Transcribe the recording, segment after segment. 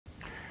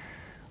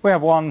We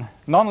have one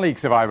non-league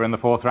survivor in the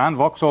fourth round.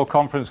 Vauxhall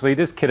Conference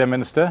leaders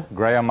Kidderminster,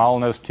 Graham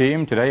Allner's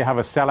team, today have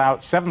a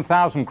sellout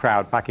 7,000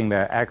 crowd packing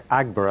their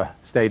Agborough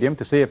Stadium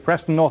to see if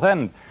Preston North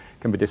End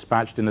can be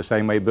dispatched in the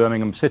same way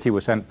Birmingham City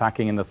were sent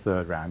packing in the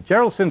third round.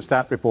 Gerald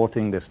Sinstadt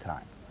reporting this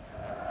time.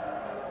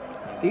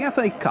 The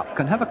FA Cup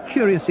can have a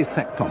curious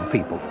effect on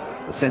people.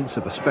 The sense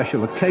of a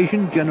special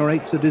occasion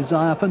generates a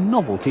desire for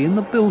novelty in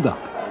the build-up,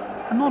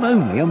 and not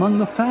only among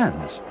the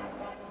fans.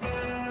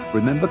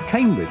 Remember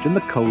Cambridge and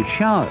the cold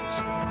showers.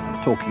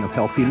 Talking of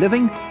healthy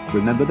living,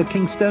 remember the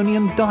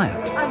Kingstonian diet.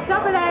 And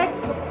double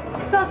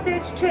eggs,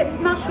 sausage, chips,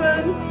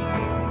 mushrooms.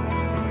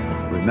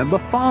 Remember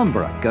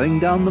Farnborough going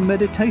down the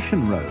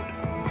Meditation Road.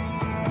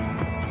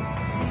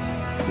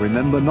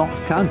 Remember Notts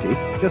County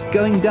just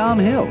going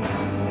downhill.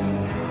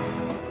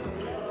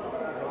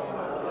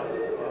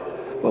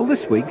 Well,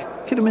 this week,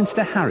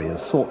 Kidderminster Harriers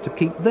sought to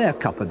keep their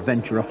cup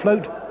adventure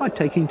afloat by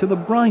taking to the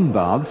brine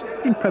baths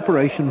in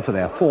preparation for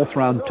their fourth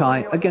round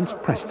tie against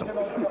Preston.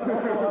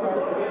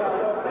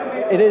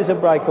 It is a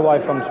break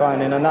away from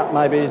training, and that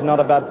maybe is not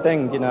a bad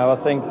thing. You know, I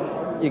think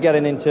you're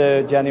getting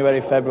into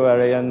January,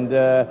 February, and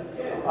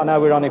I know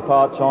we're only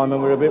part-time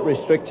and we're a bit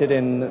restricted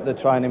in the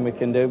training we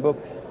can do, but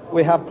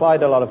we have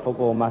played a lot of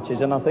football matches,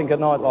 and I think a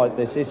night like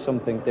this is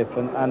something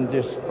different and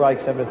just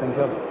breaks everything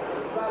up.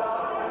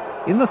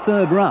 In the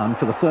third round,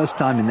 for the first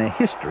time in their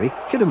history,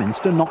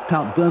 Kidderminster knocked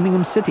out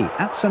Birmingham City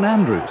at St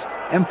Andrews,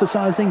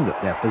 emphasising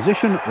that their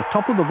position at the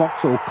top of the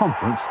Vauxhall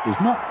Conference is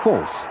not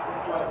false.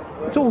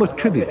 It's all a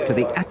tribute to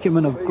the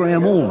acumen of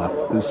Graham Allner,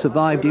 who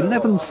survived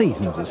 11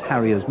 seasons as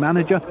Harriers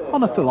manager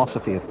on a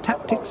philosophy of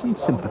tactics and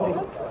sympathy.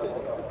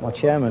 My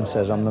chairman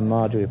says I'm the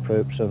Marjorie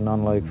Proops of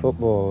non-league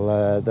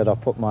football, that I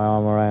put my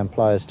arm around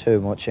players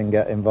too much and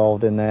get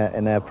involved in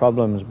their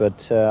problems.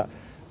 But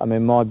I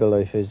mean, my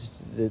belief is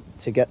that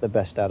to get the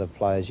best out of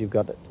players, you've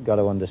got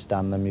to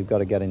understand them, you've got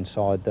to get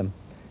inside them,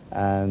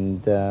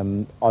 and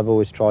I've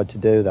always tried to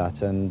do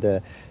that.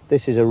 And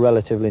this is a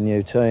relatively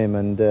new team,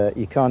 and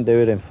you can't do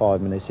it in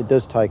 5 minutes. It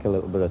does take a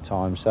little bit of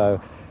time.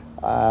 So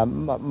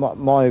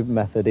my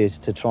method is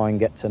to try and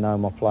get to know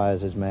my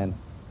players as men.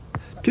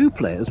 Two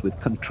players with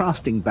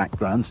contrasting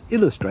backgrounds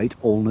illustrate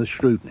Allner's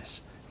shrewdness.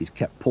 He's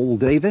kept Paul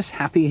Davis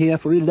happy here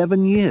for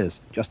 11 years,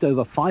 just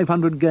over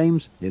 500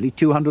 games, nearly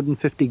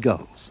 250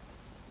 goals.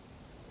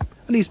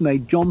 And he's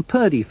made John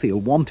Purdy feel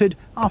wanted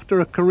after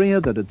a career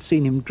that had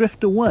seen him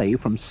drift away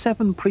from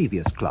 7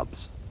 previous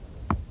clubs.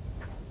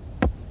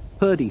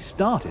 Purdy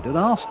started at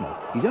Arsenal.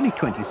 He's only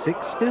 26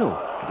 still,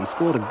 but he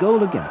scored a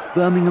goal against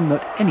Birmingham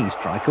that any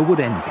striker would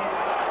envy.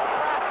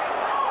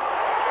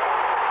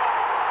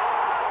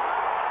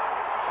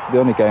 The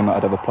only game that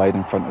I'd ever played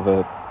in front of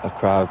a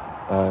crowd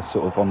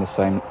sort of on the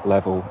same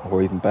level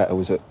or even better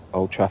was at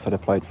Old Trafford. I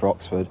played for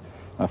Oxford.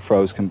 I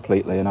froze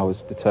completely, and I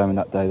was determined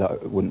that day that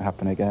it wouldn't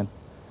happen again.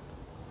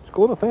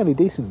 Scored a fairly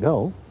decent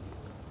goal.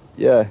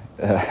 Yeah,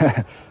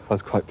 I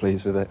was quite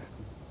pleased with it.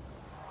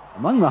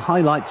 Among the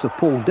highlights of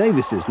Paul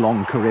Davis's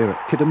long career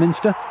at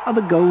Kidderminster are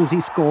the goals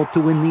he scored to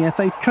win the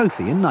FA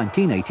Trophy in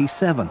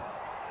 1987.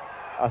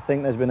 I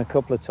think there's been a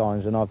couple of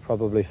times when I've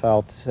probably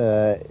felt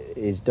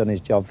he's done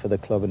his job for the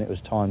club and it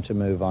was time to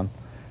move on.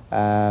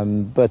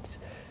 But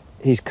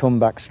he's come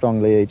back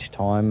strongly each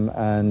time,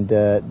 and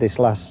this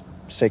last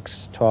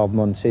 6-12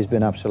 months he's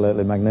been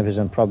absolutely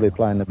magnificent, probably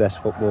playing the best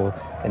football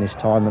in his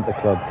time at the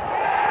club.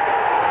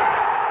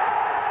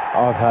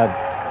 I've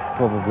had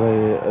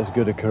probably as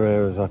good a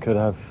career as I could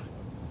have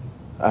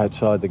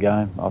outside the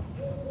game. I've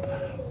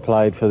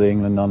played for the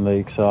England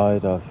non-league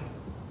side, I've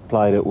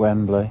played at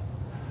Wembley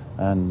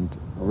and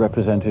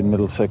represented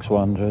Middlesex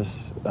Wanderers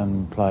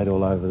and played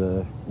all over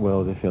the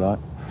world, if you like.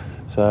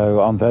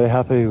 So I'm very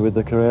happy with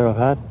the career I've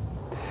had.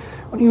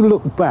 When you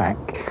look back,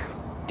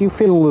 do you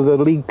feel that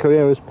the league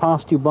career has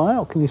passed you by,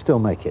 or can you still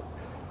make it?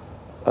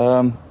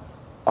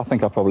 I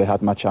think I probably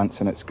had my chance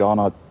and it's gone.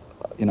 I'd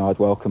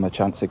welcome a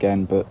chance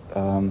again, but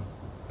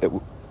it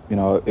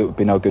would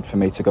be no good for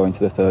me to go into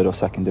the third or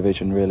second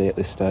division really at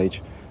this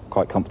stage.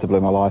 Quite comfortable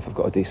in my life. I've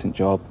got a decent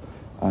job,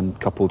 and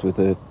coupled with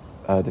the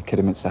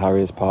Kidderminster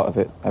Harriers part of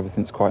it,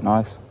 everything's quite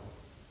nice.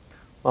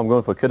 I'm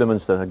going for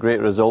Kidderminster. A great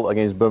result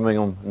against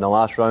Birmingham in the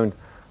last round.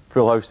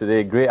 Full house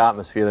today. Great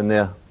atmosphere in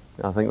there.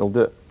 I think they'll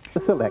do it. The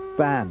select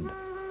band.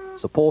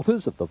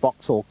 Supporters of the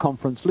Vauxhall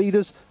Conference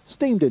leaders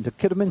steamed into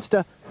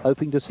Kidderminster,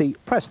 hoping to see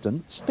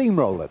Preston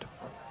steamrollered.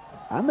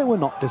 And they were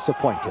not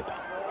disappointed.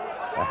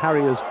 The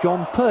Harriers'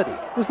 John Purdy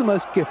was the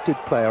most gifted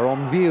player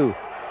on view,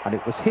 and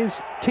it was his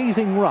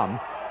teasing run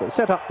that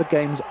set up the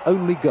game's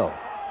only goal.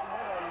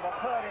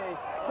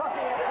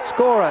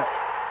 Scorer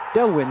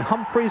Delwyn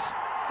Humphreys,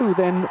 who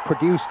then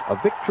produced a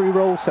victory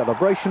roll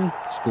celebration,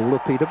 School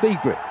of Peter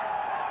Beagrie.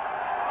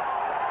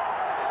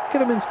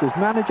 Kidderminster's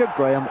manager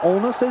Graham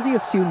Allner says he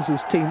assumes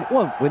his team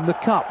won't win the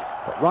cup,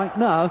 but right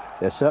now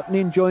they're certainly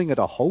enjoying it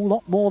a whole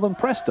lot more than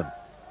Preston.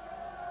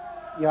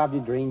 You have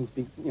your dreams,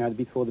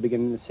 before the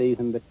beginning of the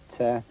season,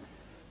 but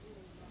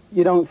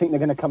you don't think they're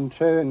going to come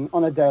true. And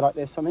on a day like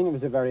this, I mean, it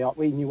was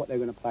we knew what they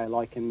were going to play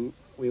like, and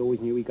we always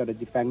knew we got to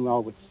defend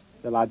well, which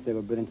the lads, they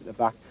were brilliant at the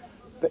back.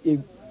 But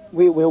you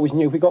we always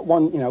knew if we got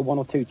one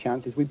or two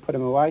chances, we'd put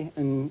them away,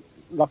 and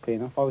luckily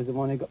enough, I was the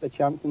one who got the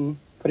chance and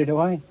put it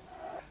away.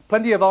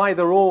 Plenty of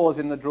either-ors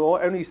in the draw,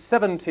 only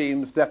 7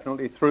 teams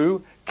definitely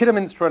through.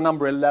 Kidderminster are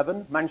number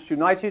 11, Manchester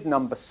United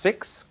number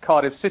 6,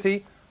 Cardiff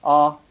City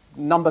are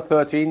number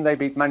 13. They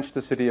beat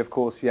Manchester City, of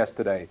course,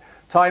 yesterday.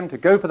 Time to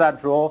go for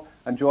that draw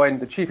and join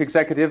the Chief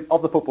Executive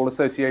of the Football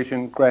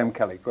Association, Graham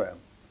Kelly. Graham.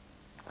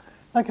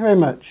 Thank you very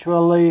much.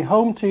 Well, the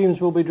home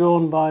teams will be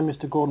drawn by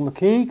Mr Gordon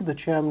McKeague, the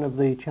Chairman of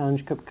the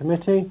Challenge Cup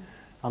Committee,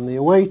 and the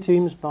away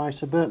teams by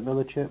Sir Bert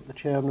Millichip, the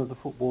Chairman of the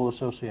Football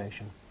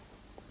Association.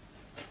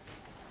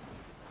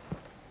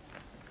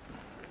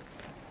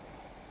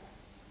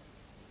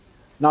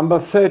 Number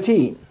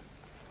 13.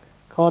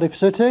 Cardiff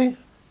City.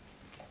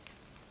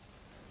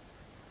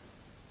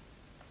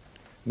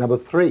 Number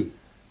 3.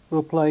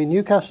 We'll play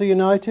Newcastle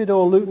United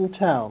or Luton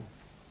Town.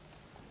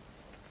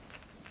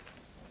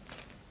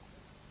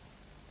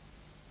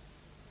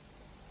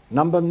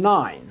 Number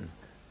 9.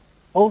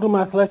 Oldham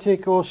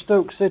Athletic or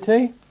Stoke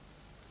City.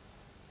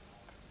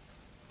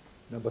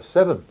 Number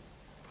 7.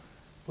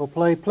 We'll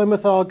play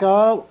Plymouth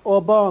Argyle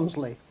or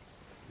Barnsley.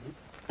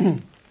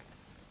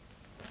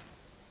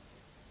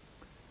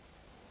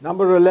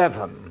 Number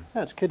 11.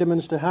 That's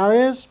Kidderminster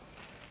Harriers.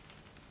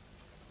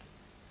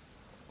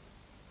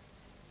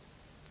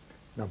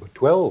 Number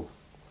 12.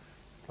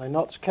 Play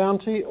Notts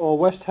County or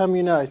West Ham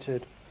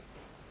United.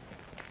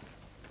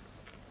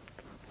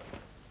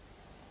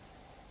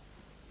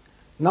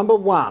 Number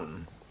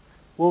 1.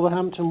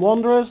 Wolverhampton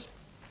Wanderers.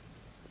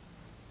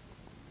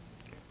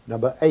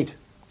 Number 8.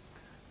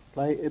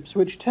 Play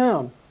Ipswich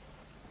Town.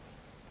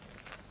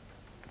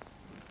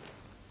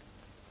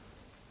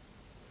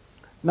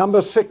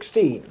 Number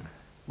 16.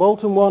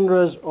 Bolton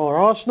Wanderers or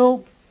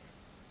Arsenal.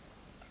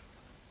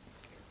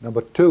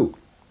 Number 2.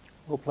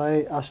 We'll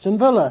play Aston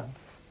Villa.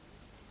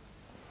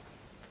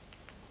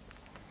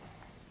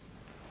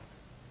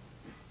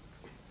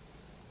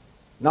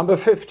 Number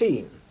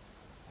 15.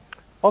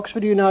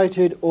 Oxford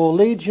United or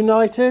Leeds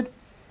United.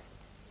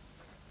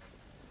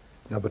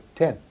 Number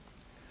 10.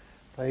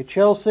 Play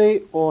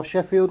Chelsea or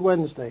Sheffield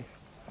Wednesday.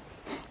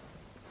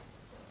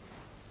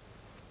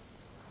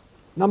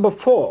 Number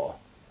 4.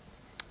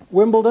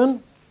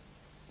 Wimbledon.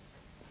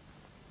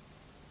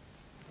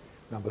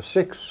 Number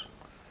 6.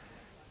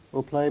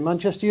 We'll play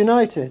Manchester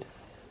United.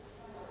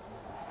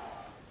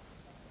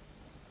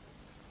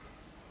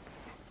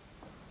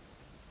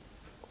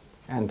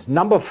 And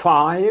number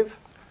 5.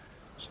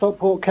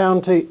 Stockport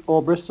County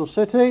or Bristol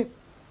City.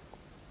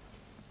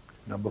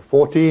 Number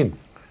 14.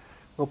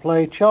 We'll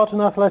play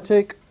Charlton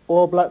Athletic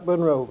or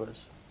Blackburn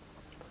Rovers.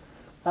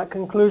 That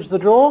concludes the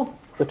draw.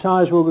 The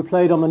ties will be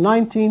played on the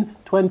 19th,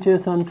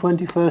 20th and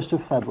 21st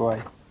of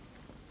February.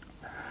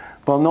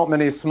 Well, not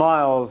many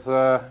smiles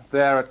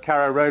there at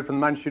Carrow Road from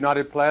the Manchester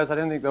United players. I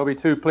don't think they'll be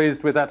too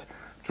pleased with that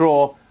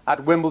draw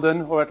at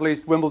Wimbledon, or at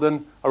least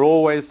Wimbledon are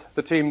always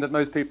the team that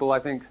most people, I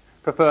think,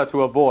 prefer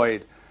to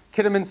avoid.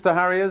 Kidderminster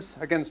Harriers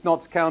against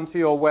Notts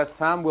County or West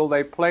Ham, will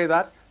they play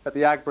that at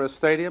the Agborough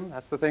Stadium?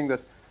 That's the thing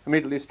that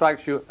immediately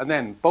strikes you. And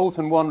then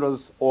Bolton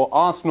Wanderers or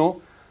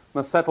Arsenal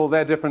must settle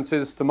their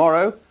differences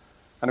tomorrow.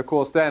 And of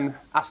course then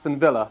Aston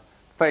Villa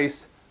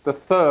face the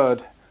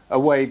 3rd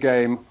away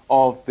game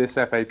of this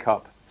FA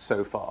Cup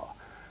so far.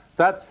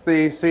 That's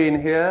the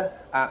scene here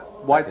at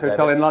White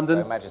Hotel in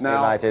London. So Manchester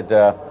United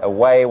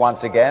away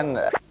once again.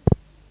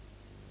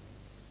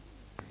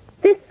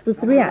 This was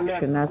the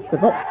reaction as the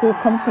Vauxhall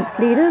Conference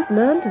leaders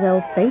learned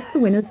they'll face the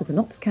winners of the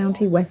Notts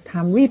County West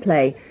Ham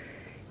replay.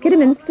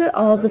 Kidderminster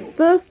are the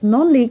first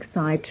non-league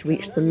side to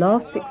reach the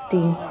last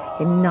 16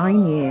 in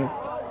 9 years.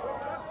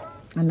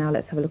 And now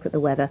let's have a look at the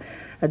weather.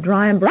 A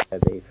dry and bright...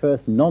 The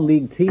first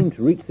non-league team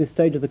to reach this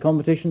stage of the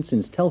competition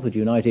since Telford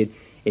United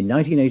in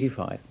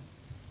 1985.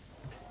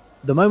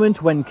 The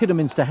moment when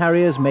Kidderminster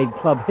Harriers made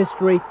club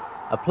history,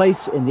 a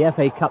place in the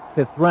FA Cup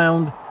 5th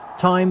round,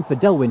 time for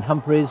Delwyn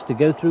Humphreys to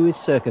go through his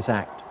circus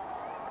act.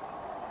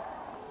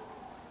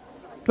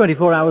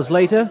 24 hours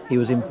later, he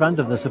was in front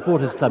of the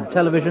Supporters Club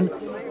television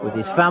with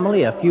his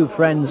family, a few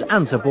friends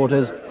and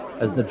supporters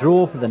as the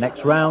draw for the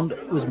next round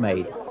was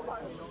made.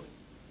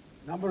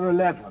 Number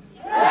 11.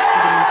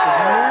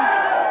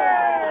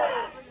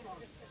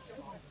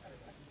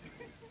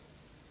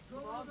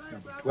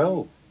 Number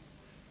 12.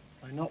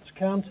 Play Notts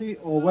County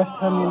or West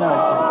Ham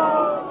United.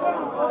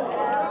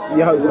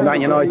 You hope for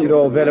Man United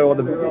or Villa or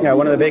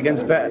one of the big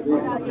ones, but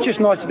it's just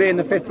nice to be in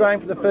the 5th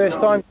round for the first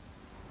time.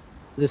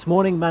 This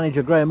morning,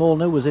 manager Graham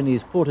Allner was in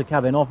his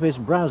Portakabin office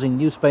browsing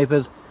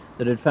newspapers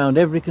that had found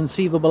every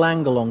conceivable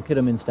angle on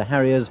Kidderminster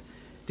Harriers,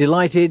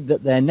 delighted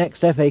that their next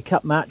FA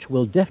Cup match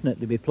will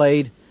definitely be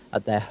played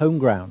at their home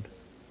ground.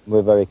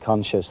 We're very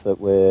conscious that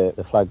we're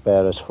the flag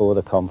bearers for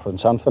the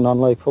conference and for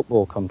non-league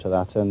football, come to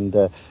that, and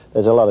there's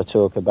a lot of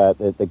talk about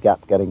the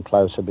gap getting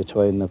closer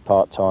between the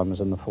part-timers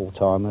and the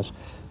full-timers,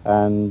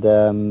 and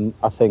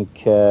I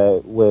think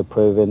we're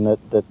proving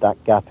that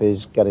gap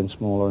is getting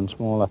smaller and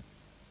smaller.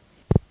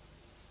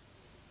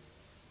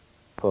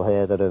 people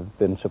here that have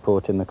been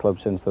supporting the club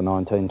since the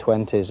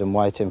 1920s and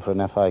waiting for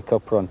an FA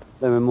Cup run.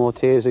 There were more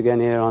tears again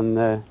here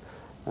on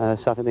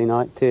Saturday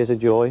night, tears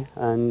of joy,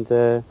 and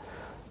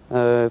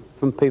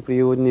from people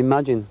you wouldn't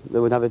imagine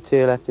that would have a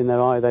tear left in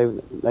their eye.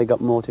 They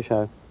got more to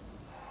show.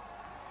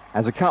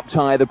 As a cup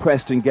tie, the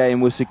Preston game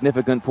was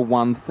significant for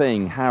one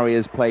thing.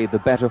 Harriers played the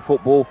better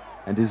football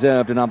and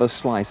deserved another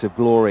slice of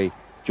glory.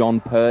 John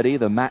Purdy,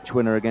 the match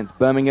winner against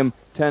Birmingham,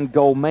 turned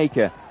goal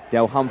maker.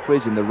 Del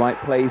Humphries in the right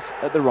place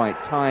at the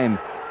right time.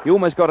 He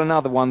almost got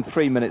another one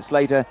 3 minutes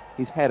later,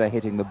 his header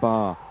hitting the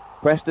bar.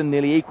 Preston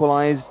nearly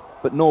equalised,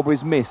 but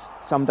Norbury's miss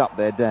summed up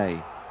their day.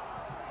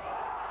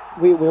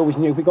 We always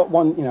knew if we got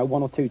one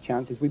or two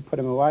chances, we'd put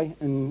them away,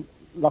 and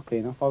luckily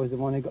enough I was the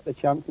one who got the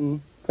chance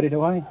and put it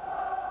away.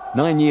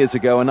 9 years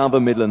ago,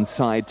 another Midlands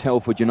side,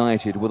 Telford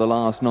United, were the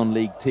last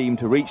non-league team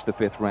to reach the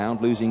fifth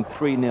round, losing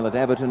 3-0 at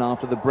Everton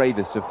after the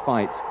bravest of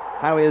fights.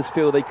 Harriers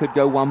feel they could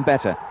go one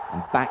better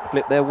and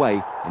backflip their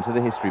way into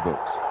the history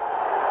books.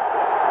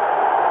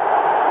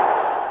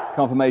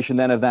 Confirmation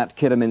then of that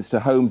Kidderminster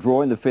home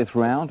draw in the fifth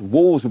round.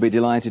 Wolves will be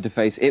delighted to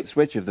face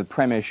Ipswich of the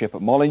Premiership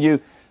at Molineux.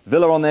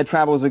 Villa on their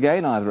travels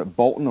again, either at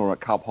Bolton or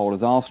at cup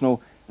holders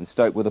Arsenal, and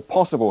Stoke with a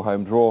possible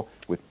home draw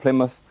with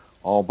Plymouth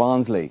or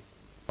Barnsley.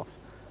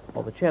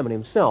 Well, the chairman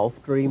himself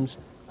dreams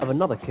of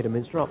another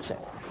Kidderminster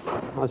upset.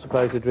 I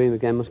suppose the dream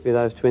again must be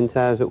those Twin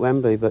Towers at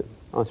Wembley, but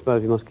I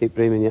suppose we must keep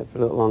dreaming yet for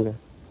a little longer.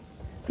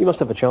 You must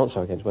have a chance,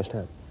 though, against West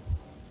Ham.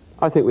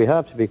 I think we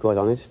have, to be quite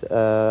honest.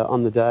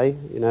 On the day,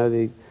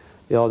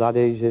 the old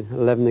adage,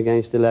 11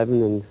 against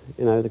 11,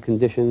 and, the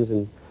conditions,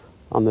 and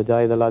on the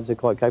day the lads are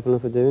quite capable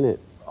of doing it.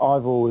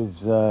 I've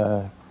always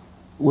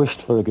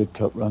wished for a good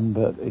cup run,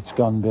 but it's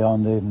gone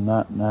beyond even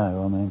that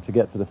now. I mean, to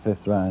get to the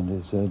fifth round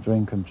is a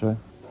dream come true.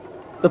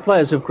 The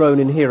players have grown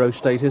in hero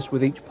status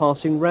with each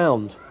passing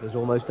round. There's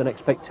almost an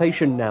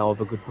expectation now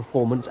of a good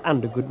performance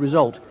and a good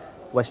result.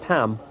 West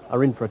Ham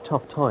are in for a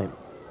tough time.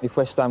 If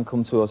West Ham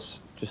come to us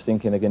just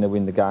thinking they're going to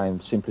win the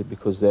game simply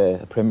because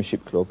they're a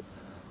Premiership club,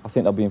 I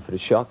think they'll be in for the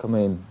shock. I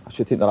mean, I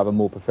should think they'll have a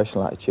more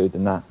professional attitude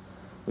than that.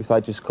 If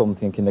they just come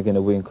thinking they're going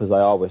to win because they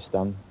are West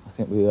Ham, I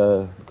think we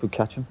could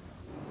catch them.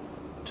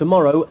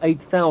 Tomorrow,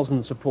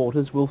 8,000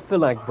 supporters will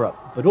fill Agborough,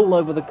 but all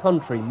over the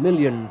country,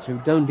 millions who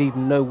don't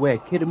even know where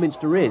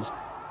Kidderminster is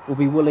will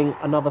be willing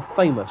another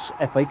famous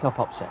FA Cup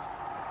upset.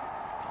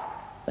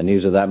 The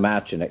news of that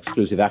match and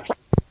exclusive action.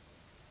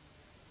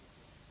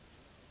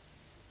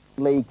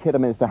 League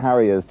Kidderminster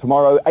Harriers.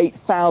 Tomorrow,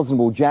 8,000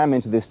 will jam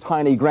into this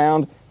tiny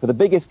ground for the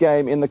biggest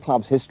game in the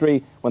club's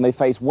history when they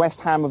face West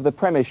Ham of the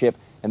Premiership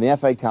in the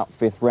FA Cup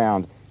fifth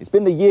round. It's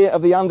been the year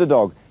of the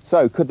underdog,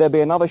 so could there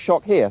be another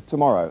shock here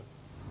tomorrow?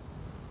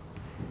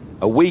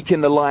 A week in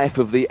the life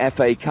of the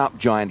FA Cup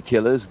giant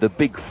killers, the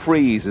big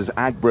freeze as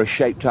Agborough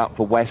shaped up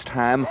for West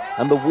Ham,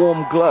 and the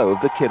warm glow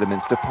of the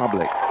Kidderminster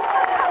public.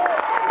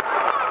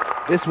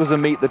 This was a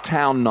meet the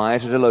town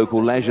night at a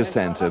local leisure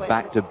centre,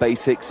 back to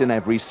basics in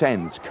every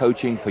sense,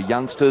 coaching for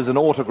youngsters and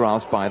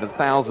autographs by the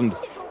thousand.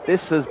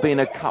 This has been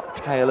a cup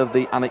tale of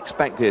the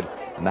unexpected,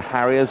 and the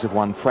Harriers have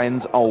won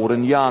friends old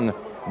and young.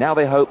 Now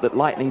they hope that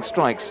lightning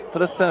strikes for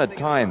the third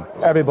time.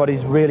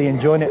 Everybody's really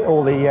enjoying it,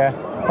 all the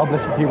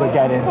publicity we're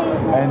getting,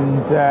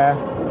 and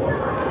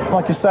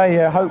like I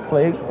say,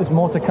 hopefully there's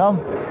more to come.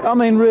 I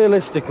mean,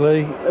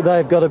 realistically,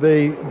 they've got to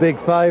be big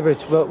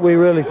favourites, but we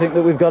really think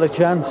that we've got a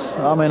chance.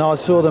 I mean, I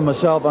saw them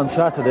myself on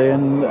Saturday,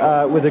 and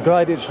with the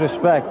greatest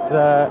respect,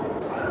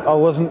 I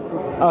wasn't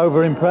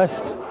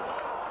over-impressed.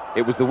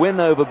 It was the win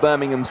over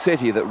Birmingham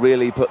City that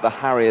really put the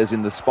Harriers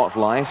in the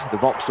spotlight. The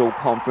Vauxhall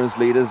Conference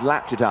leaders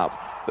lapped it up,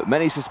 but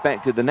many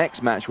suspected the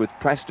next match with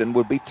Preston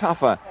would be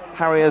tougher.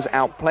 Harriers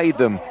outplayed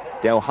them.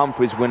 Del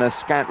Humphries win a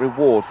scant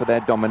reward for their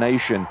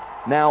domination.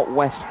 Now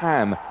West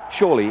Ham.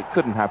 Surely it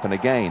couldn't happen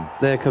again.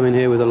 They're coming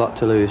here with a lot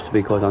to lose, to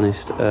be quite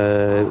honest.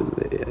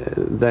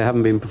 They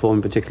haven't been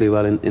performing particularly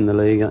well in the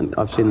league.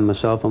 I've seen them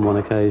myself on one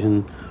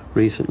occasion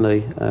recently.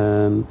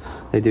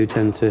 They do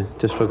tend to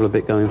struggle a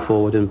bit going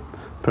forward, and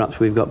perhaps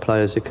we've got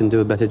players that can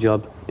do a better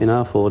job in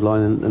our forward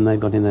line than they've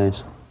got in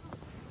theirs.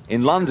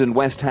 In London,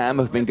 West Ham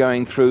have been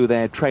going through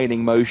their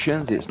training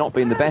motions. It's not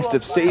been the best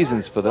of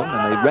seasons for them,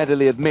 and they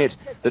readily admit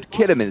that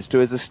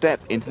Kidderminster is a step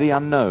into the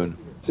unknown.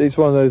 It's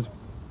one of those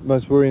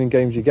most worrying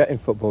games you get in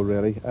football,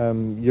 really.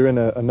 You're in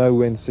a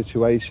no-win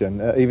situation.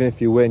 Even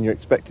if you win, you're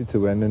expected to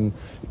win, and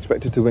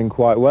expected to win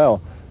quite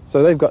well.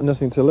 So they've got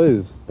nothing to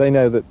lose. They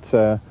know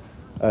that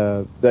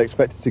they're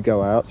expected to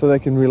go out, so they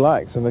can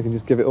relax and they can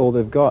just give it all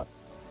they've got.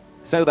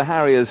 So the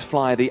Harriers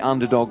fly the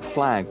underdog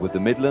flag with the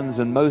Midlands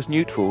and most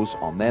neutrals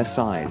on their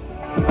side.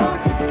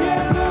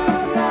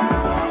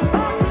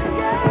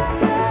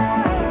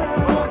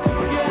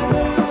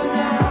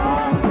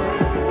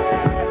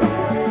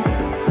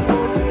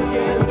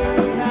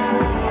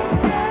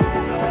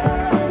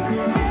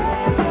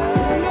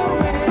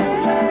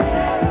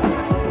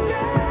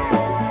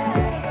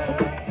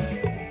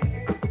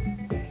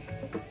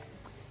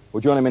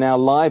 Well, joining me now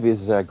live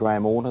is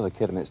Graham Orner, the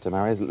Kidderminster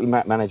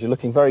manager,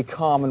 looking very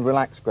calm and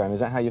relaxed. Graham, is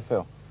that how you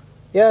feel?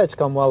 Yeah, it's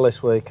gone well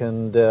this week,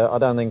 and I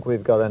don't think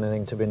we've got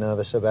anything to be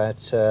nervous about.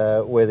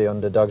 We're the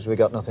underdogs, we've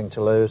got nothing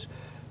to lose.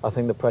 I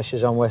think the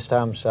pressure's on West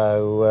Ham,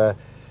 so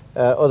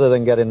other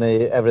than getting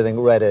everything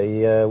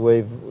ready,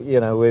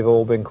 we've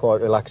all been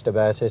quite relaxed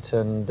about it,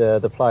 and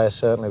the players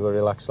certainly were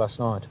relaxed last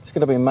night. It's going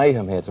to be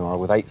mayhem here tomorrow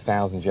with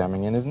 8,000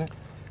 jamming in, isn't it?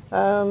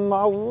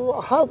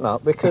 I hope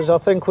not, because I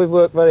think we've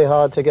worked very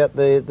hard to get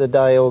the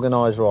day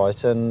organised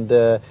right,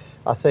 and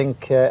I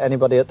think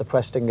anybody at the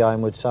Preston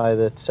game would say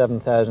that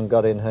 7,000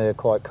 got in here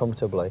quite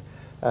comfortably,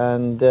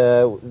 and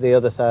the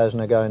other 1,000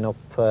 are going up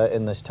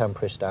in this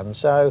temporary stand.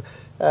 So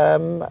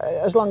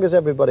as long as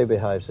everybody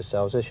behaves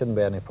themselves, there shouldn't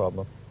be any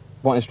problem.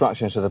 What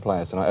instructions to the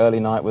players tonight?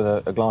 Early night with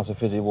a glass of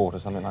fizzy water,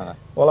 something like that?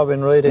 Well, I've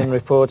been reading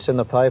reports in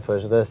the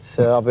papers that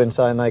I've been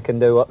saying they can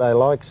do what they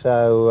like,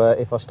 so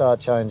if I start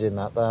changing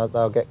that,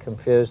 they'll get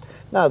confused.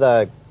 No,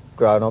 they're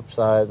grown-ups,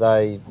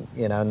 they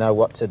know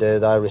what to do,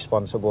 they're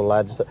responsible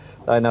lads,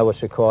 they know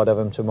what's required of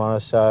them tomorrow,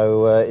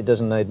 so it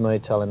doesn't need me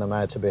telling them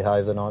how to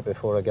behave the night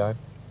before a game.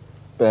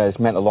 It's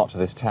meant a lot to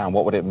this town.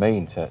 What would it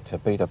mean to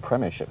beat a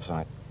Premiership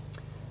side?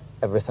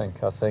 Everything.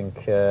 I think,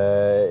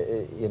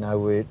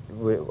 we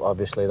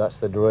obviously that's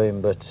the dream,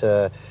 but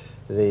the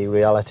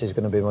reality is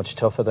going to be much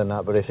tougher than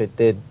that. But if it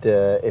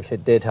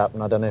did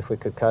happen, I don't know if we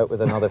could cope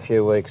with another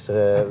few weeks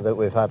that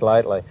we've had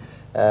lately.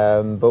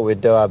 But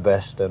we'd do our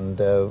best, and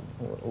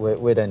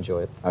we'd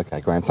enjoy it.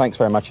 OK, Graham, thanks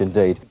very much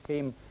indeed.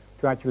 Team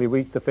to actually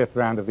reach the 5th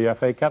round of the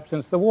FA Cup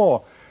since the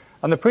war.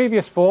 And the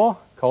previous 4,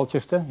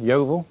 Colchester,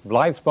 Yeovil,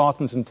 Blythe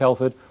Spartans and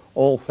Telford,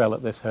 all fell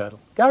at this hurdle.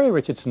 Gary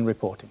Richardson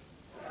reporting.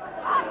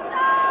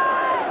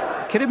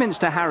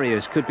 Kidderminster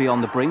Harriers could be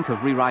on the brink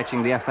of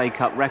rewriting the FA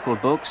Cup record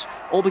books,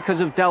 all because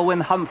of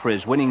Delwyn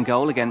Humphrey's winning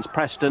goal against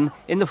Preston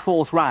in the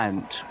 4th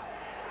round.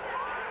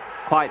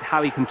 Quite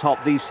how he can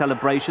top these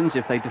celebrations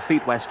if they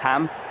defeat West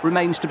Ham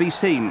remains to be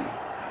seen.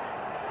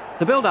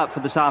 The build-up for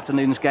this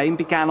afternoon's game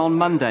began on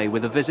Monday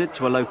with a visit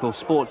to a local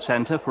sports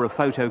centre for a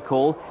photo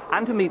call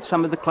and to meet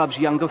some of the club's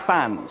younger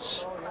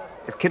fans.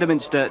 If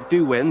Kidderminster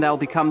do win, they'll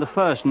become the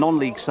first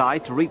non-league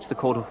side to reach the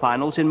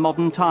quarter-finals in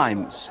modern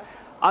times.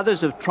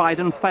 Others have tried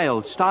and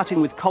failed,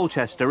 starting with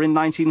Colchester in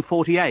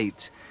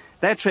 1948.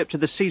 Their trip to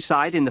the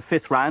seaside in the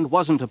 5th round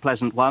wasn't a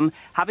pleasant one,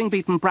 having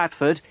beaten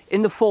Bradford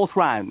in the 4th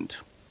round.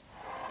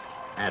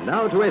 And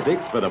now to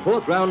Essex for the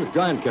 4th round's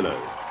Giant Killers.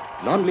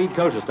 Non-league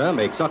Colchester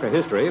makes soccer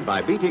history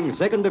by beating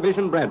 2nd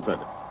Division Bradford.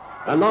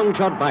 A long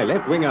shot by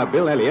left winger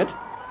Bill Elliott,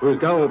 whose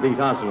goal beat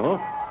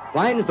Arsenal,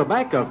 finds the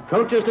back of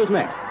Colchester's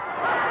net.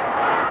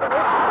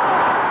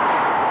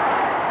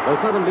 The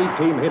Southern League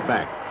team hit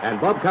back, and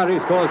Bob Curry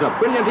scores a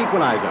brilliant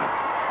equaliser.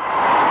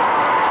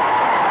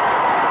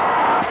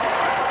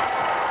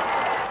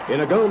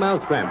 In a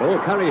goal-mouth scramble,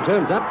 Curry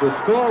turns up to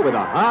score with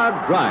a hard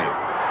drive.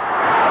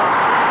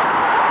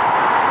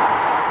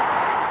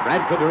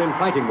 Bradford are in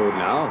fighting mood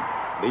now.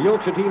 The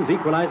Yorkshire team's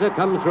equaliser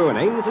comes through an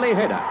Ainsley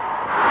header.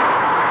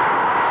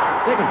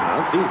 Second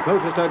half sees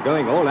Colchester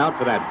going all out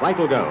for that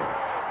vital goal.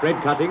 Fred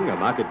Cutting, a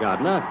market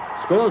gardener,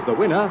 scores the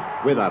winner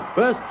with a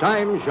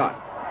first-time shot.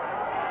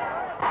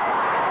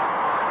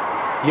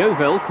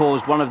 Yeovil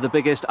caused one of the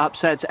biggest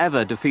upsets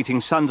ever,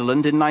 defeating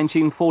Sunderland in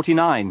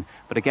 1949.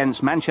 But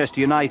against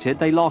Manchester United,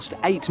 they lost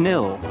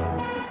 8-0.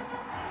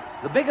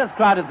 The biggest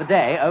crowd of the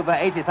day, over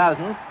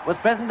 80,000, was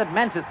present at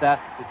Manchester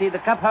to see the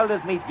cup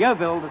holders meet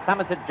Yeovil, the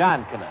Somerset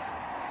Giant Killers.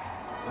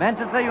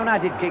 Manchester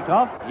United kicked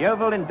off,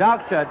 Yeovil in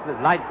dark shirts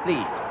with light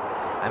sleeves.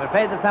 I'm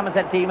afraid the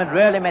Somerset team had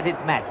really met its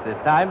match this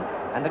time,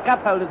 and the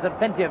cup holders had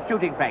plenty of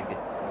shooting practice.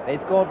 They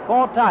scored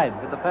 4 times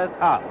in the first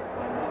half.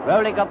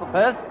 Rowley got the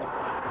first.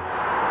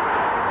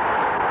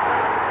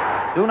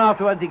 Soon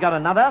afterwards he got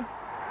another.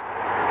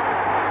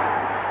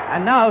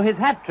 And now his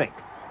hat-trick.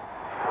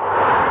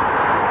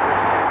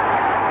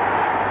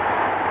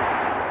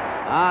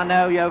 Ah,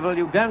 no, Yeovil,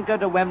 you don't go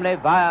to Wembley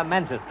via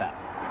Manchester.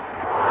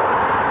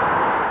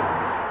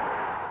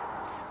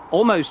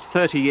 Almost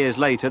 30 years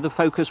later, the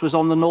focus was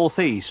on the North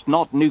East,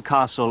 not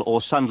Newcastle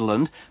or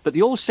Sunderland, but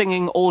the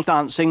all-singing,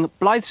 all-dancing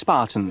Blythe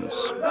Spartans.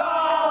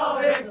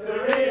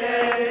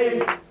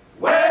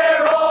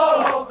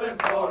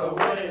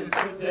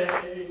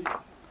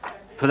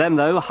 For them,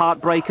 though,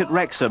 heartbreak at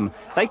Wrexham.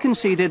 They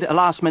conceded a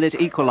last-minute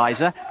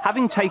equaliser,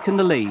 having taken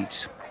the lead.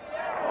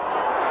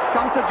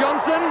 Comes to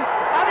Johnson,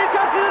 and he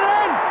touches it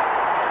in!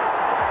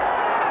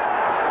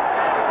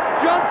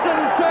 Johnson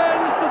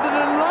turns to the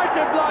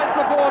delighted Blythe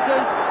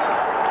supporters,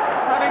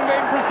 having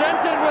been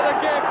presented with a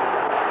gift.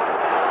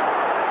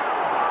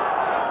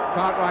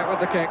 Cartwright with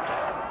the kick.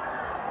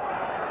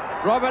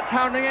 Roberts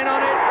hounding in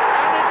on it,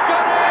 and it's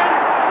gone in!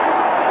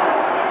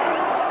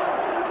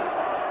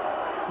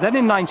 Then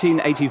in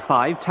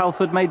 1985,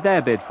 Telford made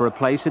their bid for a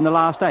place in the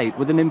last 8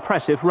 with an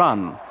impressive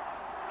run.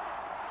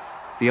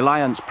 The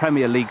Alliance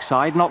Premier League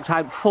side knocked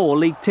out 4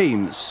 league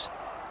teams: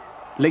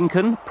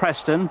 Lincoln,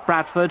 Preston,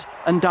 Bradford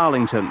and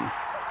Darlington.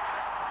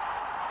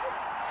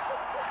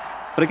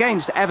 But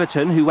against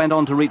Everton, who went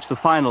on to reach the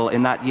final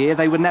in that year,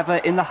 they were never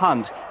in the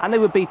hunt, and they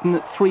were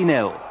beaten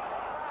 3-0.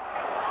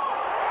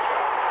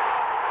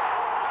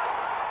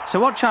 So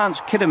what chance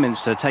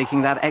Kidderminster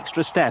taking that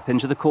extra step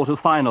into the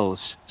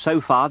quarter-finals? So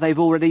far they've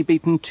already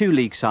beaten 2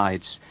 league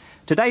sides.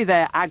 Today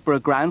their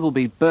Agborough ground will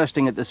be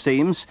bursting at the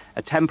seams,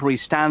 a temporary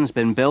stand's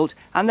been built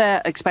and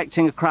they're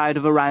expecting a crowd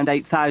of around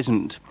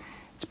 8,000.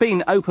 It's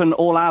been open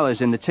all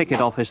hours in the ticket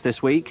office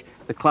this week.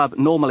 The club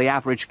normally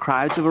average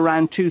crowds of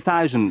around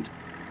 2,000.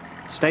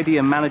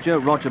 Stadium manager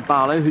Roger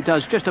Barlow, who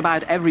does just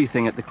about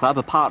everything at the club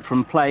apart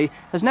from play,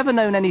 has never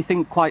known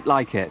anything quite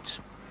like it.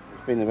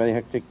 It's been a very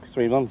hectic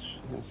 3 months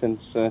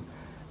since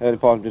early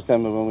part of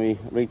December when we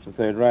reached the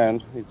 3rd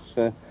round.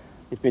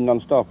 It's been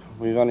non-stop.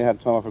 We've only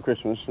had time off for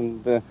Christmas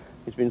and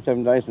it's been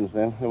 7 days since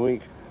then, a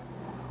week.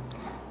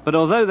 But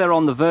although they're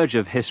on the verge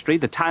of history,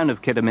 the town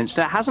of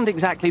Kidderminster hasn't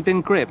exactly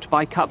been gripped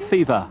by cup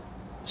fever.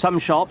 Some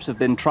shops have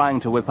been trying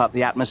to whip up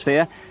the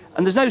atmosphere,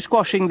 and there's no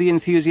squashing the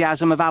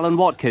enthusiasm of Alan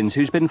Watkins,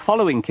 who's been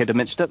following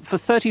Kidderminster for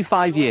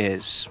 35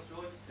 years.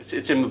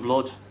 It's in my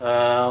blood.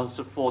 I've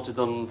supported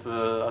them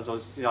for,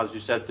 as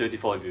you said,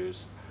 35 years.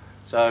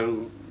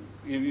 So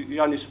you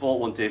only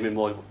support one team in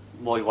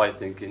my way of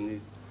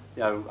thinking.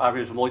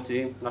 Harriers are my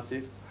team, and that's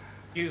it.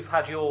 You've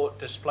had your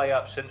display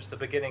up since the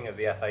beginning of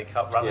the FA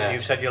Cup run, and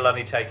you've said you'll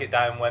only take it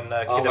down when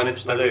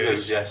Kidderminster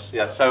lose. Yes.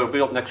 So it'll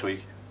be up next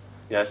week.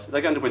 Yes, they're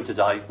going to win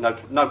today,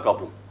 no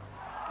problem.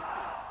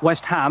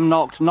 West Ham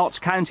knocked Notts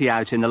County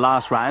out in the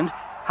last round.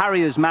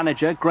 Harriers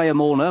manager Graham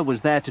Allner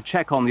was there to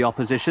check on the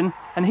opposition,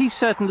 and he's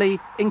certainly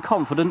in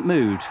confident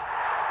mood.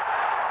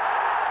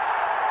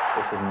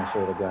 This isn't the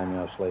sort of game you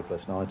have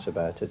sleepless nights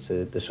about. It's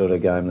the sort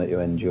of game that you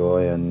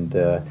enjoy and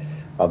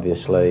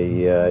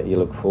obviously you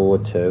look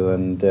forward to.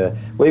 And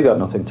we've got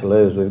nothing to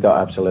lose. We've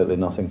got absolutely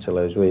nothing to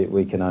lose.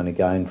 We can only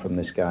gain from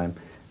this game.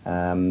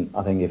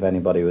 I think if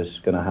anybody was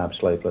going to have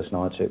sleepless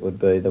nights, it would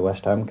be the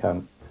West Ham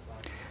camp.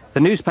 The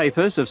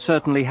newspapers have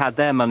certainly had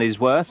their money's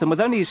worth, and with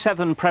only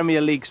 7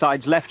 Premier League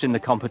sides left in the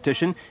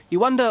competition, you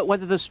wonder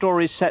whether the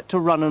story's set to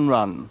run and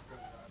run.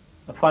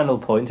 A final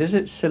point, is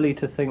it silly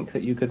to think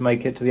that you could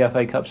make it to the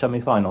FA Cup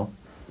semi-final?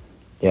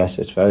 Yes,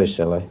 it's very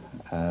silly,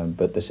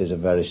 but this is a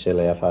very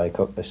silly FA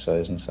Cup this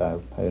season,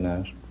 so who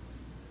knows?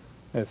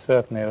 It's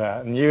certainly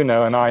that. And you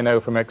know and I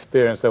know from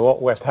experience that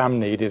what West Ham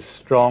need is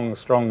strong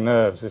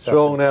nerves.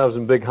 Strong nerves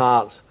and big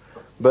hearts.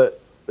 But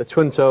the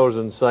Twin Towers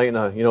and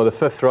Saintner, the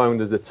 5th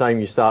round is the time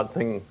you start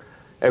thinking,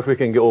 if we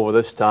can get over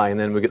this tie and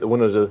then we get the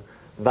winners of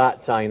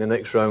that tie in the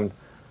next round,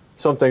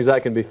 sometimes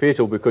that can be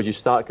fatal because you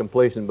start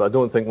complacent, but I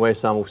don't think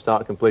West Ham will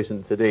start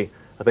complacent today.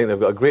 I think they've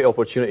got a great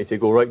opportunity to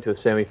go right to the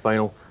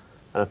semi-final,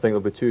 and I think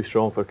they'll be too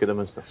strong for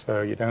Kidderminster.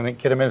 So you don't think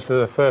Kidderminster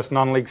are the first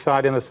non-league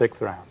side in the 6th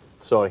round?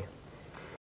 Sorry.